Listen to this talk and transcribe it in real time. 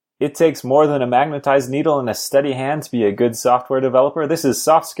It takes more than a magnetized needle and a steady hand to be a good software developer. This is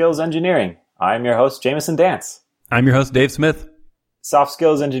Soft Skills Engineering. I'm your host, Jameson Dance. I'm your host, Dave Smith. Soft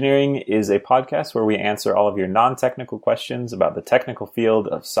Skills Engineering is a podcast where we answer all of your non-technical questions about the technical field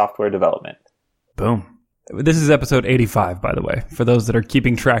of software development. Boom. This is episode 85, by the way, for those that are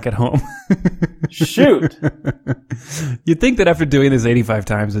keeping track at home. Shoot! You'd think that after doing this 85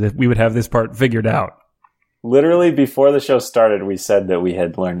 times, that we would have this part figured out. Literally, before the show started, we said that we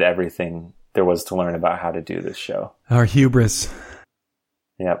had learned everything there was to learn about how to do this show. Our hubris.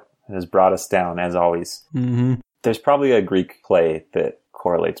 Yep. It has brought us down, as always. Mm-hmm. There's probably a Greek play that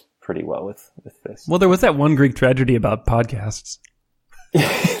correlates pretty well with this. Well, there was that one Greek tragedy about podcasts.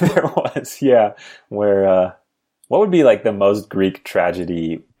 There was, yeah. Where, what would be like the most Greek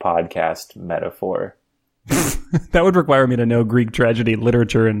tragedy podcast metaphor? That would require me to know Greek tragedy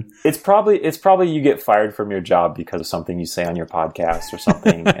literature, and it's probably you get fired from your job because of something you say on your podcast or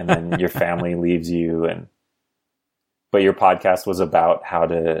something, and then your family leaves you, but your podcast was about how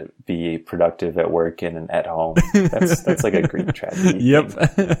to be productive at work and at home. That's like a Greek tragedy. Yep.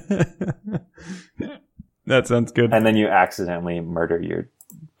 That sounds good. And then you accidentally murder your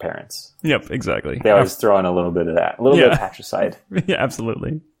parents. Yep, exactly. They always throw in a little bit of that, a little bit of patricide. Yeah,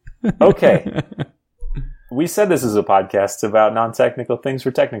 absolutely. Okay. We said this is a podcast about non-technical things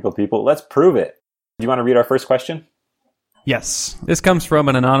for technical people. Let's prove it. Do you want to read our first question? Yes. This comes from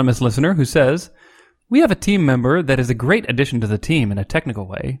an anonymous listener who says, "We have a team member that is a great addition to the team in a technical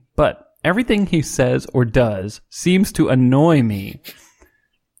way, but everything he says or does seems to annoy me."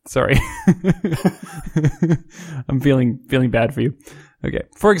 Sorry. I'm feeling bad for you. Okay.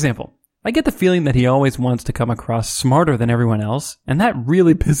 For example, I get the feeling that he always wants to come across smarter than everyone else, and that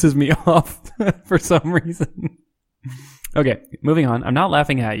really pisses me off for some reason. Okay, moving on. I'm not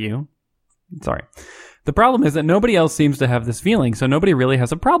laughing at you. Sorry. The problem is that nobody else seems to have this feeling, so nobody really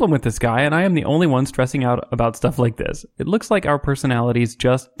has a problem with this guy, and I am the only one stressing out about stuff like this. It looks like our personalities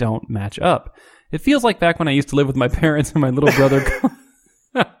just don't match up. It feels like back when I used to live with my parents and my little brother...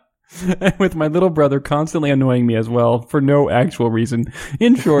 and with my little brother constantly annoying me as well, for no actual reason.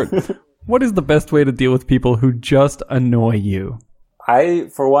 In short... What is the best way to deal with people who just annoy you? I,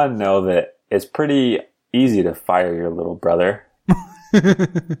 for one, know that it's pretty easy to fire your little brother.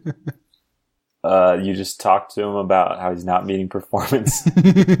 You just talk to him about how he's not meeting performance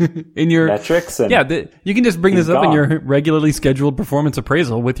in your metrics. And you can just bring this up gone. in your regularly scheduled performance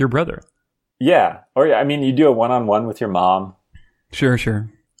appraisal with your brother. Yeah. Or, I mean, you do a one-on-one with your mom. Sure.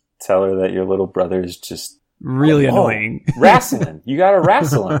 Tell her that your little brother is just... really annoying. Wrestling. You gotta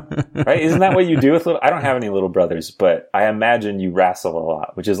wrestle him. Right? Isn't that what you do with I don't have any little brothers, but I imagine you wrestle a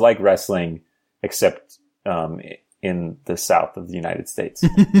lot, which is like wrestling, except in the south of the United States.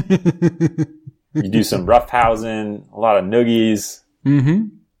 You do some roughhousing, a lot of noogies. Mm-hmm.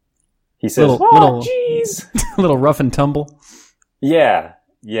 He says, jeez. Little rough and tumble. Yeah.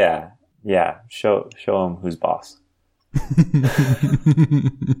 Show him who's boss.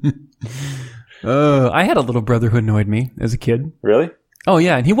 I had a little brother who annoyed me as a kid. Really? Oh,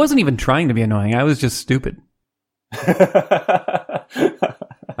 yeah, and he wasn't even trying to be annoying. I was just stupid. I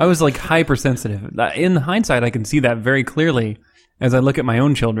was like hypersensitive. In hindsight, I can see that very clearly as I look at my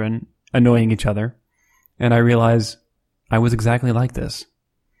own children annoying each other, and I realize I was exactly like this.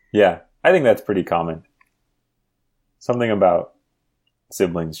 Yeah, I think that's pretty common. Something about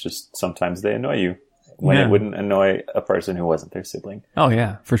siblings, just sometimes they annoy you when it wouldn't annoy a person who wasn't their sibling. Oh,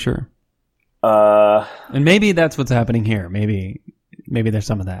 yeah, for sure. And maybe that's what's happening here. Maybe there's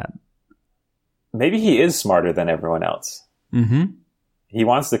some of that. Maybe he is smarter than everyone else. Mm-hmm. He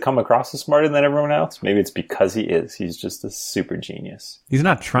wants to come across as smarter than everyone else. Maybe it's because he is. He's just a super genius. He's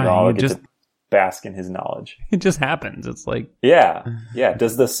not trying. We all get to bask in his knowledge. It just happens. It's like... Yeah.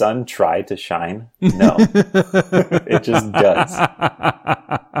 Does the sun try to shine? No. It just does.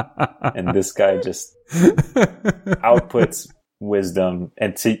 And this guy just outputs wisdom,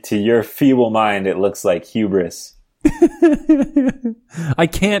 and to your feeble mind, it looks like hubris. I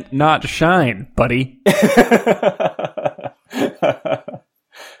can't not shine, buddy.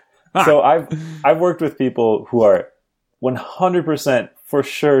 So I've worked with people who are 100% for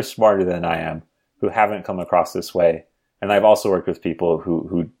sure smarter than I am, who haven't come across this way, and I've also worked with people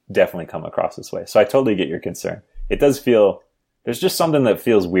who definitely come across this way. So I totally get your concern. It does feel... There's just something that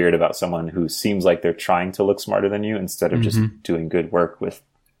feels weird about someone who seems like they're trying to look smarter than you instead of just doing good work with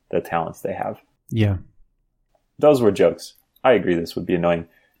the talents they have. Yeah. Those were jokes. I agree this would be annoying.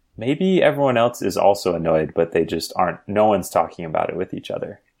 Maybe everyone else is also annoyed, but they just aren't. No one's talking about it with each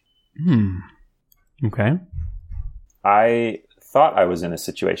other. Okay. I thought I was in a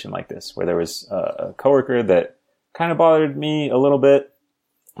situation like this where there was a coworker that kind of bothered me a little bit.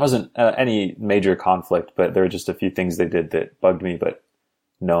 wasn't any major conflict, but there were just a few things they did that bugged me, but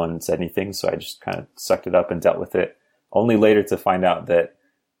no one said anything. So I just kind of sucked it up and dealt with it. Only later to find out that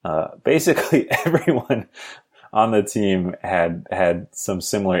basically everyone on the team had some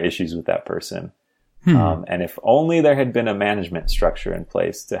similar issues with that person. And if only there had been a management structure in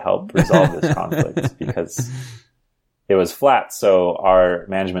place to help resolve this conflict, because it was flat. So our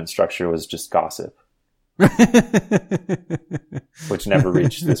management structure was just gossip, which never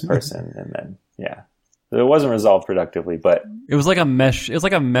reached this person. And then, it wasn't resolved productively, but it was like a mesh. It was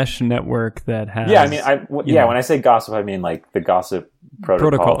like a mesh network that has. Yeah, I mean, when I say gossip, I mean like the gossip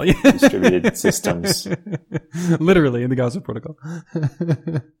protocol. Distributed systems. Literally in the gossip protocol.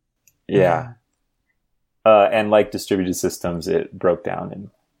 Yeah. And like distributed systems, it broke down in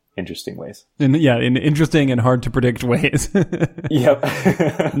interesting ways. In interesting and hard to predict ways.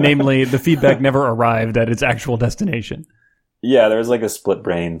 Yep. Namely, the feedback never arrived at its actual destination. Yeah, there was like a split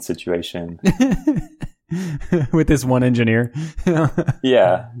brain situation. With this one engineer.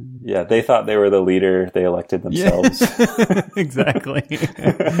 Yeah. They thought they were the leader. They elected themselves. Yeah. Exactly.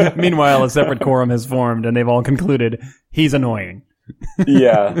 Meanwhile, a separate quorum has formed and they've all concluded he's annoying.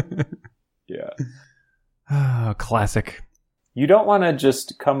 Yeah. Oh, classic. You don't want to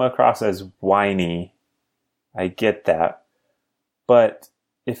just come across as whiny. I get that. But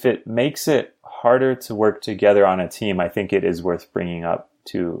if it makes it harder to work together on a team, I think it is worth bringing up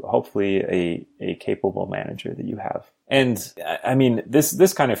to hopefully a capable manager that you have. And I mean,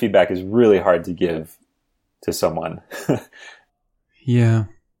 this kind of feedback is really hard to give to someone. Yeah.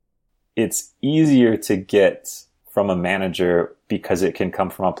 It's easier to get from a manager because it can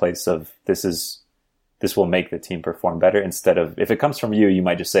come from a place of this will make the team perform better, instead of, if it comes from you, you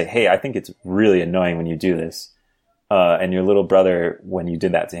might just say, hey, I think it's really annoying when you do this. And your little brother, when you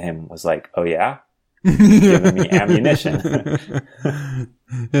did that to him, was like, oh yeah? Giving me ammunition.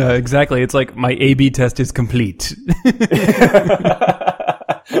 Yeah, exactly. It's like my A/B test is complete.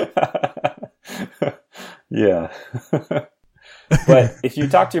 Yeah. But if you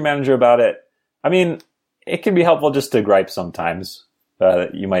talk to your manager about it, I mean, it can be helpful just to gripe sometimes.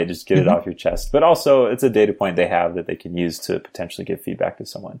 You might just get it off your chest. But also, it's a data point they have that they can use to potentially give feedback to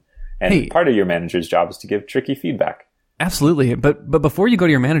someone. And part of your manager's job is to give tricky feedback. Absolutely. But before you go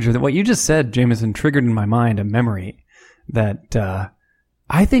to your manager, what you just said, Jameson, triggered in my mind a memory that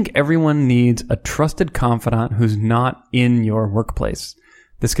I think everyone needs a trusted confidant who's not in your workplace.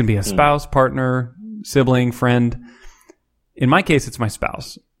 This can be a spouse, partner, sibling, friend. In my case, it's my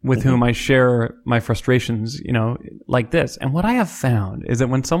spouse, with whom I share my frustrations, like this. And what I have found is that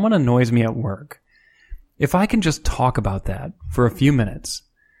when someone annoys me at work, if I can just talk about that for a few minutes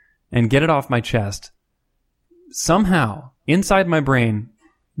and get it off my chest, somehow inside my brain,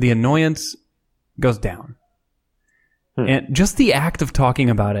 the annoyance goes down. And just the act of talking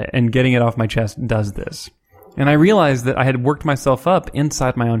about it and getting it off my chest does this. And I realized that I had worked myself up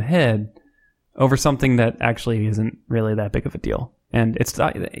inside my own head over something that actually isn't really that big of a deal. And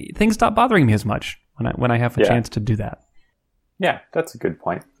things stop bothering me as much when I have a chance to do that. Yeah, that's a good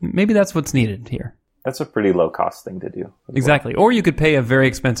point. Maybe that's what's needed here. That's a pretty low cost thing to do. Exactly. Or you could pay a very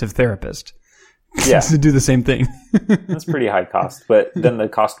expensive therapist Yeah. to do the same thing. That's pretty high cost, but then the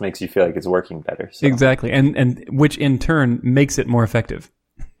cost makes you feel like it's working better. So. Exactly. And which in turn makes it more effective.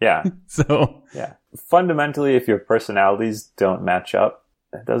 Yeah. So. Yeah. Fundamentally, if your personalities don't match up,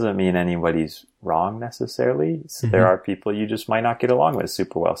 that doesn't mean anybody's wrong necessarily. So there are people you just might not get along with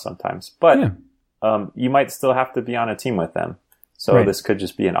super well sometimes, but you might still have to be on a team with them. So this could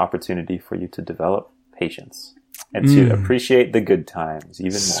just be an opportunity for you to develop patience and to appreciate the good times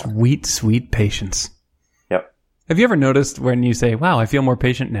even more. Sweet, sweet patience. Yep. Have you ever noticed when you say, wow, I feel more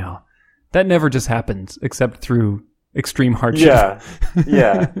patient now? That never just happens except through extreme hardship. Yeah.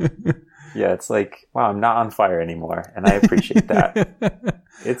 Yeah. Yeah. It's like, wow, I'm not on fire anymore. And I appreciate that.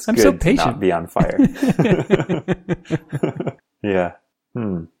 It's good so to not be on fire. Yeah.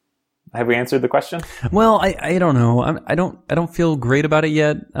 Have we answered the question? Well, I don't know. I don't feel great about it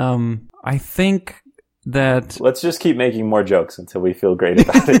yet. I think that let's just keep making more jokes until we feel great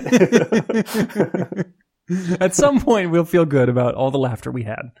about it. At some point, we'll feel good about all the laughter we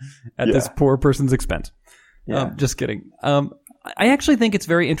had at this poor person's expense. Yeah. Just kidding. I actually think it's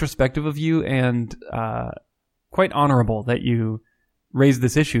very introspective of you and quite honorable that you raised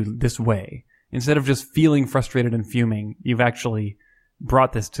this issue this way. Instead of just feeling frustrated and fuming, you've actually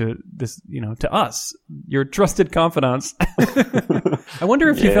brought this to us, your trusted confidants. I wonder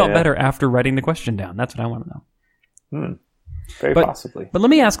if you felt better after writing the question down. That's what I want to know. Very possibly. But let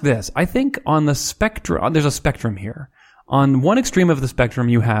me ask this. I think on the spectrum, there's a spectrum here. On one extreme of the spectrum,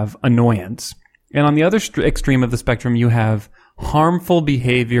 you have annoyance. And on the other extreme of the spectrum, you have harmful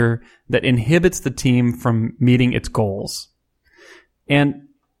behavior that inhibits the team from meeting its goals. And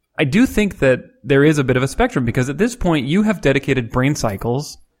I do think that there is a bit of a spectrum, because at this point you have dedicated brain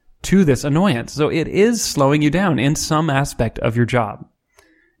cycles to this annoyance. So it is slowing you down in some aspect of your job.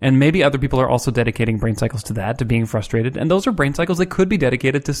 And maybe other people are also dedicating brain cycles to that, to being frustrated. And those are brain cycles that could be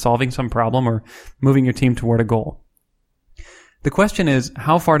dedicated to solving some problem or moving your team toward a goal. The question is,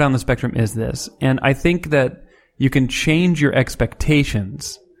 how far down the spectrum is this? And I think that you can change your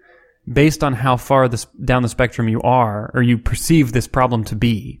expectations based on how far down the spectrum you are, or you perceive this problem to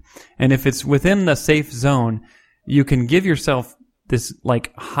be. And if it's within the safe zone, you can give yourself this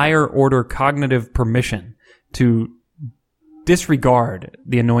like higher order cognitive permission to disregard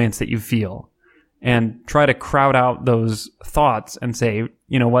the annoyance that you feel and try to crowd out those thoughts and say,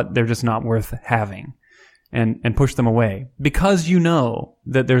 you know what, they're just not worth having, and push them away, because you know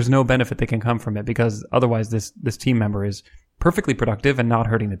that there's no benefit that can come from it, because otherwise this team member is perfectly productive and not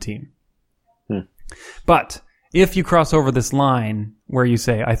hurting the team. But if you cross over this line where you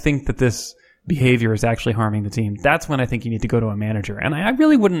say, I think that this behavior is actually harming the team, that's when I think you need to go to a manager. And I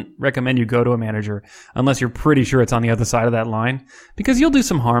really wouldn't recommend you go to a manager unless you're pretty sure it's on the other side of that line, because you'll do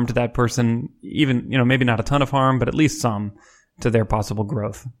some harm to that person, even, maybe not a ton of harm, but at least some to their possible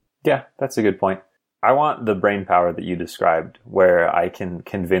growth. Yeah, that's a good point. I want the brain power that you described, where I can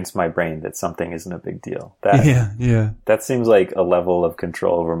convince my brain that something isn't a big deal. That seems like a level of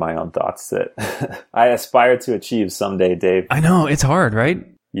control over my own thoughts that I aspire to achieve someday, Dave. I know, it's hard, right?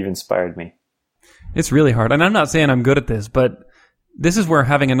 You've inspired me. It's really hard. And I'm not saying I'm good at this, but this is where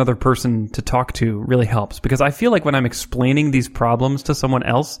having another person to talk to really helps, because I feel like when I'm explaining these problems to someone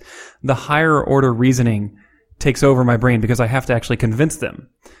else, the higher order reasoning takes over my brain, because I have to actually convince them.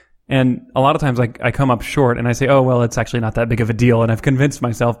 And a lot of times I come up short and I say, oh, well, it's actually not that big of a deal. And I've convinced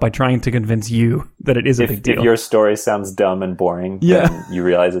myself by trying to convince you that it is a big deal. If your story sounds dumb and boring, then you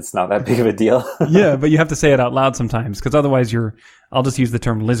realize it's not that big of a deal. Yeah, but you have to say it out loud sometimes, because otherwise I'll just use the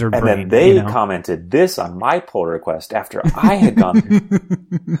term lizard brain. And then they commented this on my pull request after I had gone.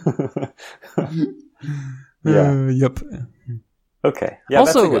 Yep. Okay. Yeah,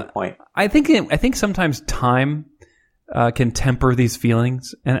 also, that's a good point. I think sometimes time can temper these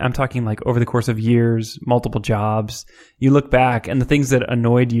feelings. And I'm talking like over the course of years, multiple jobs. You look back and the things that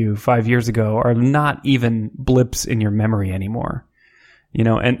annoyed you 5 years ago are not even blips in your memory anymore.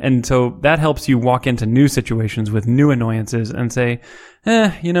 And so that helps you walk into new situations with new annoyances and say,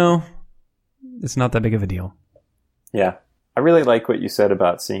 it's not that big of a deal. Yeah. I really like what you said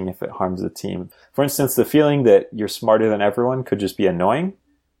about seeing if it harms the team. For instance, the feeling that you're smarter than everyone could just be annoying,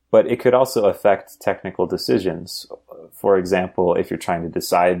 but it could also affect technical decisions. For example, if you're trying to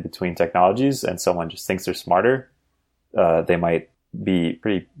decide between technologies and someone just thinks they're smarter, they might be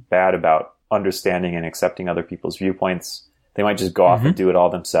pretty bad about understanding and accepting other people's viewpoints. They might just go off and do it all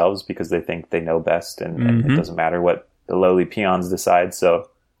themselves because they think they know best, and it doesn't matter what the lowly peons decide. So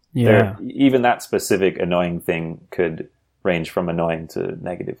even that specific annoying thing could range from annoying to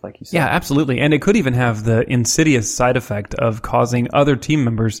negative, like you said. Yeah, absolutely. And it could even have the insidious side effect of causing other team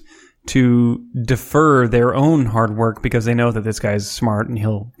members to defer their own hard work because they know that this guy's smart and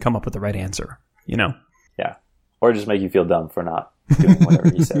he'll come up with the right answer, Yeah. Or just make you feel dumb for not doing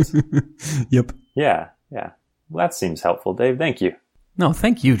whatever he says. Yep. Yeah. Well, that seems helpful, Dave. Thank you. No,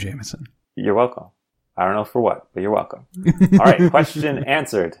 thank you, Jameson. You're welcome. I don't know for what, but you're welcome. All right, question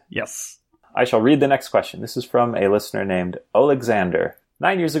answered. Yes. I shall read the next question. This is from a listener named Alexander.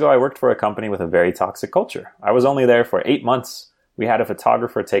 9 years ago, I worked for a company with a very toxic culture. I was only there for 8 months. We had a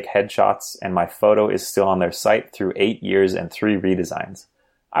photographer take headshots, and my photo is still on their site through 8 years and 3 redesigns.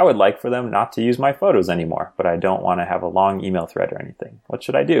 I would like for them not to use my photos anymore, but I don't want to have a long email thread or anything. What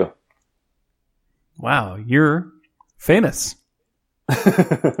should I do? Wow, you're famous.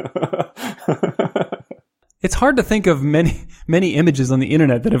 It's hard to think of many images on the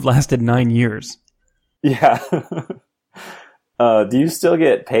internet that have lasted 9 years. Yeah. Do you still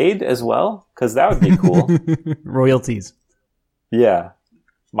get paid as well? Because that would be cool. Royalties. Yeah.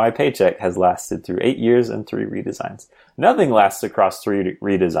 My paycheck has lasted through 8 years and 3 redesigns. Nothing lasts across 3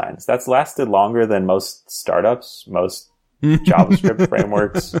 redesigns. That's lasted longer than most startups, most JavaScript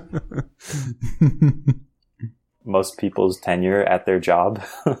frameworks, most people's tenure at their job.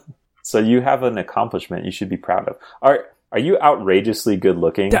 So you have an accomplishment you should be proud of. Are you outrageously good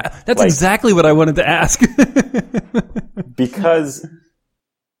looking? That's exactly what I wanted to ask. Because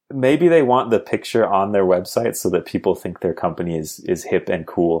maybe they want the picture on their website so that people think their company is hip and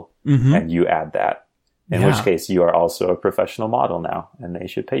cool, and you add that. In which case, you are also a professional model now, and they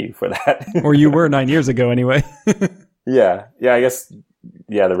should pay you for that. Or you were 9 years ago anyway. Yeah, I guess,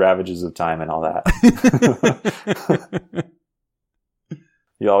 the ravages of time and all that.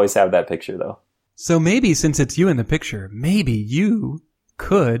 You always have that picture, though. So maybe since it's you in the picture, maybe you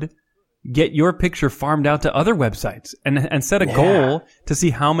could get your picture farmed out to other websites and set a goal to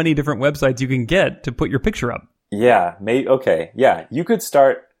see how many different websites you can get to put your picture up. Yeah. Okay. Yeah. You could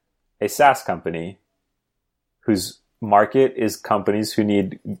start a SaaS company whose market is companies who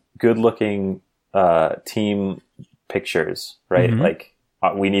need good-looking team pictures, right? Mm-hmm. Like,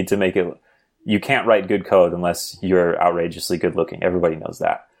 we need to make it... You can't write good code unless you're outrageously good-looking. Everybody knows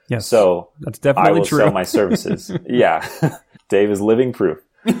that. Yes. So that's definitely I will true. sell my services. Yeah. Dave is living proof.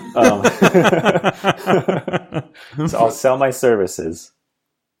 So I'll sell my services.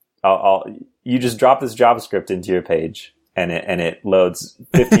 You just drop this JavaScript into your page, and it loads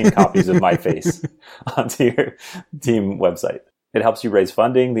 15 copies of my face onto your team website. It helps you raise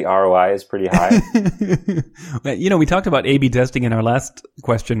funding. The ROI is pretty high. We talked about A/B testing in our last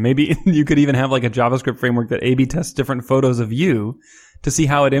question. Maybe you could even have like a JavaScript framework that A/B tests different photos of you to see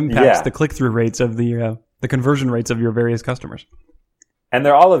how it impacts the click-through rates of the conversion rates of your various customers. And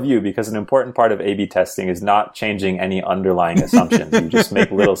they're all of you, because an important part of A/B testing is not changing any underlying assumptions. You just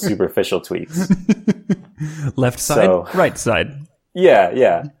make little superficial tweaks. Left side, right side.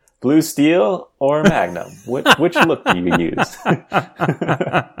 Yeah. Blue Steel or Magnum? Which look do you use?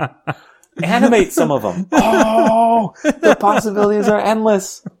 Animate some of them. Oh, the possibilities are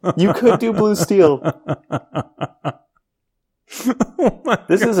endless. You could do Blue Steel.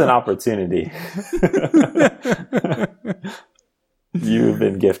 This is an opportunity. You've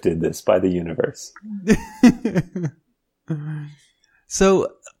been gifted this by the universe.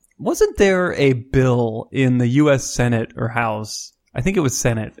 So, wasn't there a bill in the U.S. Senate or House, I think it was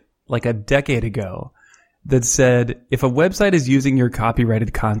Senate, like a decade ago, that said if a website is using your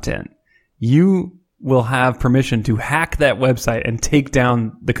copyrighted content, you will have permission to hack that website and take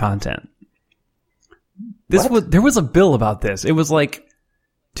down the content. There was a bill about this. It was like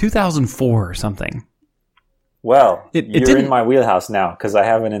 2004 or something. Well, you're in my wheelhouse now, because I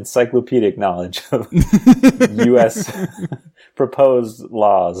have an encyclopedic knowledge of U.S. proposed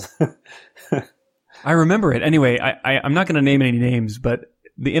laws. I remember it. Anyway, I'm not going to name any names, but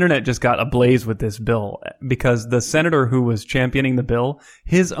the internet just got ablaze with this bill because the senator who was championing the bill,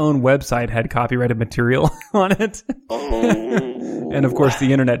 his own website had copyrighted material on it. And of course,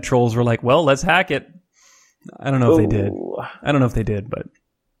 the internet trolls were like, well, let's hack it. I don't know if they did, but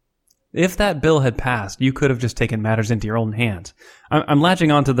if that bill had passed, you could have just taken matters into your own hands. I'm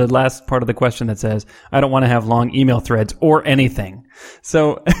latching on to the last part of the question that says, I don't want to have long email threads or anything.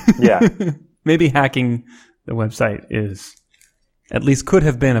 So yeah, maybe hacking the website at least could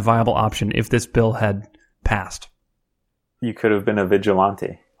have been a viable option if this bill had passed. You could have been a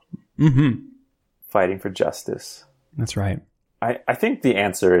vigilante. Mm-hmm. Fighting for justice. That's right. I think the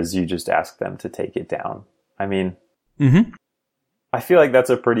answer is you just ask them to take it down. I mean, I feel like that's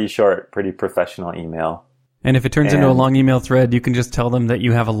a pretty short, pretty professional email. And if it turns into a long email thread, you can just tell them that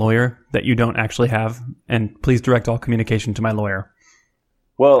you have a lawyer that you don't actually have, and please direct all communication to my lawyer.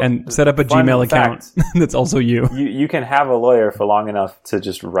 Well, and set up a Gmail account that's also you. You can have a lawyer for long enough to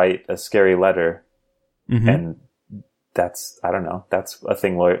just write a scary letter, and that's a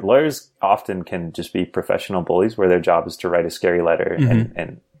thing. Lawyers often can just be professional bullies, where their job is to write a scary letter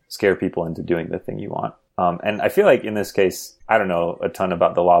and scare people into doing the thing you want. And I feel like in this case, I don't know a ton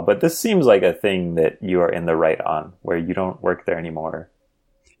about the law, but this seems like a thing that you are in the right on, where you don't work there anymore.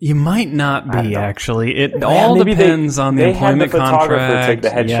 You might not be, actually. It all depends on the employment contract. Take the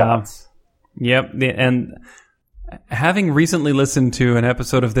headshots. Yep. And having recently listened to an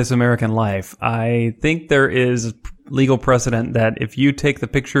episode of This American Life, I think there is legal precedent that if you take the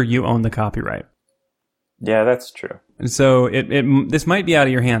picture, you own the copyright. Yeah, that's true. And so this might be out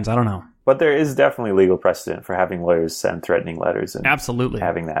of your hands. I don't know. But there is definitely legal precedent for having lawyers send threatening letters and absolutely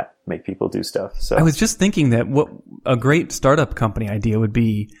having that make people do stuff. So I was just thinking that what a great startup company idea would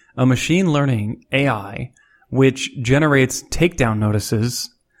be a machine learning AI which generates takedown notices.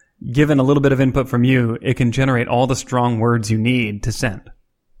 Given a little bit of input from you, it can generate all the strong words you need to send.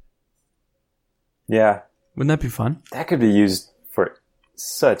 Yeah. Wouldn't that be fun? That could be used for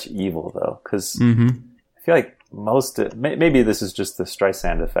such evil, though, because I feel like maybe this is just the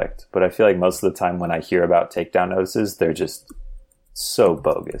Streisand effect, but I feel like most of the time when I hear about takedown notices, they're just so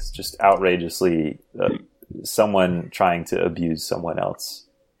bogus, just outrageously someone trying to abuse someone else,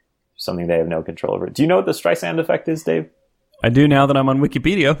 something they have no control over. Do you know what the Streisand effect is, Dave? I do now that I'm on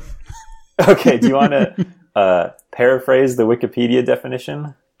Wikipedia. Okay, do you want to paraphrase the Wikipedia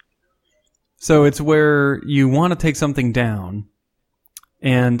definition? So it's where you want to take something down,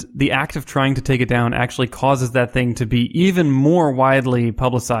 and the act of trying to take it down actually causes that thing to be even more widely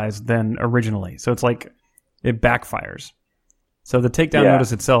publicized than originally. So it's like it backfires. So the takedown Yeah.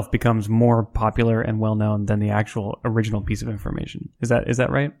 notice itself becomes more popular and well-known than the actual original piece of information. Is that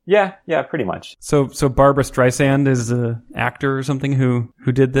right? Yeah, pretty much. So Barbara Streisand is an actor or something who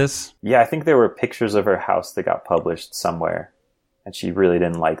did this? Yeah, I think there were pictures of her house that got published somewhere, and she really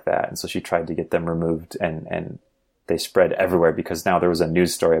didn't like that, and so she tried to get them removed, and they spread everywhere because now there was a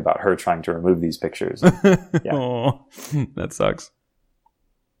news story about her trying to remove these pictures. Yeah. Oh, that sucks.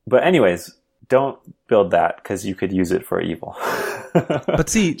 But anyways, don't build that because you could use it for evil. But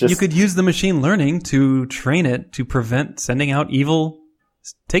see, you could use the machine learning to train it to prevent sending out evil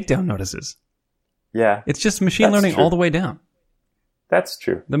takedown notices. Yeah. It's just machine learning true. all the way down. That's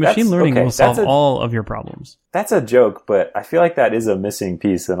true. The machine learning will solve all of your problems. That's a joke, but I feel like that is a missing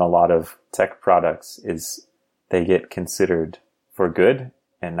piece in a lot of tech products is they get considered for good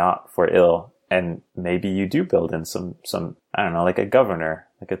and not for ill. And maybe you do build in some, I don't know, like a governor,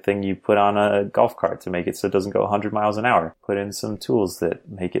 like a thing you put on a golf cart to make it so it doesn't go 100 miles an hour. Put in some tools that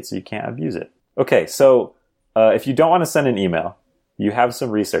make it so you can't abuse it. Okay, so if you don't want to send an email, you have some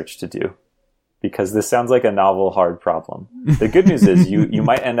research to do because this sounds like a novel, hard problem. The good news is you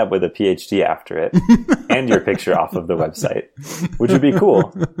might end up with a PhD after it and your picture off of the website, which would be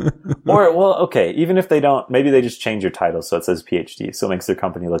cool. Or, well, okay, even if they don't, maybe they just change your title so it says PhD, so it makes their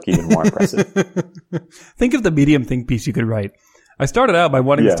company look even more impressive. Think of the Medium think piece you could write. I started out by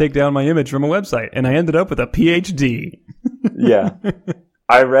wanting to take down my image from a website, and I ended up with a PhD. Yeah.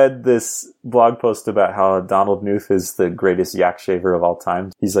 I read this blog post about how Donald Knuth is the greatest yak shaver of all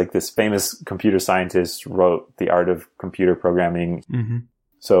time. He's like this famous computer scientist, wrote The Art of Computer Programming. Mm-hmm.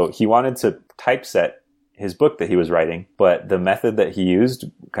 So he wanted to typeset his book that he was writing, but the method that he used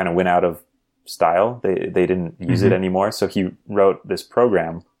kind of went out of style. They didn't use it anymore. So he wrote this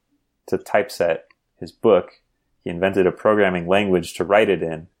program to typeset his book. He invented a programming language to write it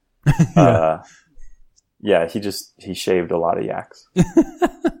in. Yeah, he shaved a lot of yaks.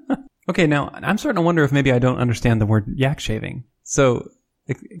 Okay, now I'm starting to wonder if maybe I don't understand the word yak shaving. So,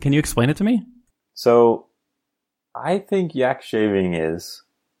 can you explain it to me? So, I think yak shaving is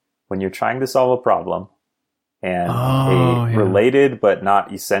when you're trying to solve a problem and a related but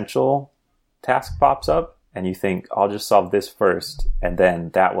not essential task pops up, and you think, I'll just solve this first, and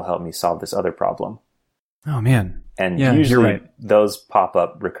then that will help me solve this other problem. Oh, man. And usually those pop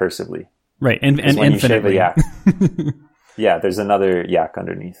up recursively. Right, and when infinitely. You shave a yak, yeah, there's another yak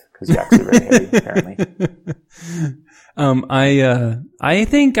underneath because yaks are very heavy, apparently. I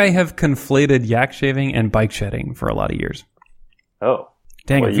think I have conflated yak shaving and bike shedding for a lot of years. Oh,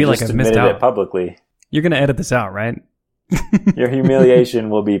 dang! I feel like I've missed out. It publicly. You're going to edit this out, right? Your humiliation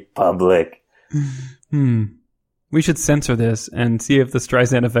will be public. We should censor this and see if the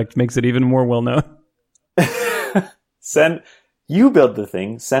Streisand effect makes it even more well known. You build the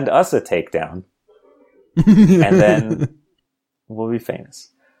thing, send us a takedown, and then we'll be famous.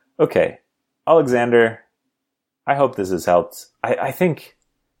 Okay, Alexander, I hope this has helped. I think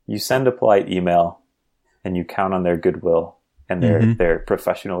you send a polite email and you count on their goodwill and their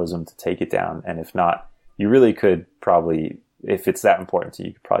professionalism to take it down. And if not, you really could probably, if it's that important to you,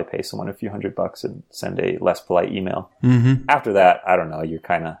 you could probably pay someone a few $100 and send a less polite email. After that, I don't know, you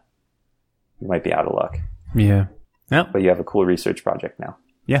might be out of luck. Yeah. Yeah. But you have a cool research project now.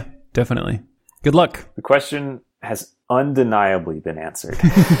 Yeah, definitely. Good luck. The question has undeniably been answered.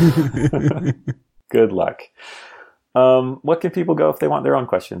 Good luck. What can people go if they want their own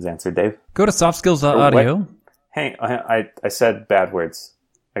questions answered, Dave? Go to softskills.audio. Hey, I said bad words.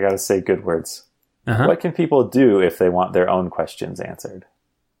 I got to say good words. What can people do if they want their own questions answered?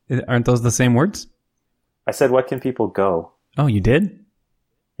 Aren't those the same words? I said, what can people go? Oh, you did?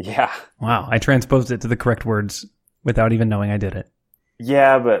 Yeah. Wow, I transposed it to the correct words without even knowing I did it.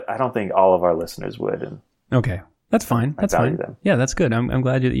 Yeah, but I don't think all of our listeners would. And okay, that's fine. That's fine. Them. Yeah, that's good. I'm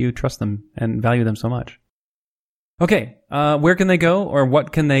glad that you trust them and value them so much. Okay, where can they go, or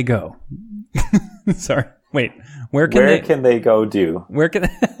what can they go? Sorry, wait. Where can they go? Do where can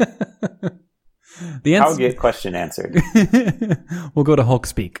the answer? I'll get question answered. We'll go to Hulk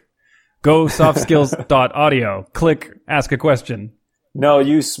Speak. Go softskills.audio. Click ask a question. No,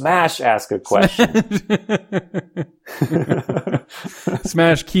 you smash ask a question.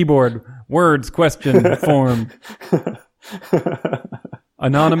 Smash keyboard, words, question, form.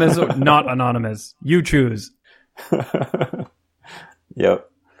 Anonymous or not anonymous? You choose. Yep.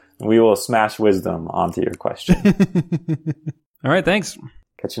 We will smash wisdom onto your question. All right, thanks.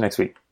 Catch you next week.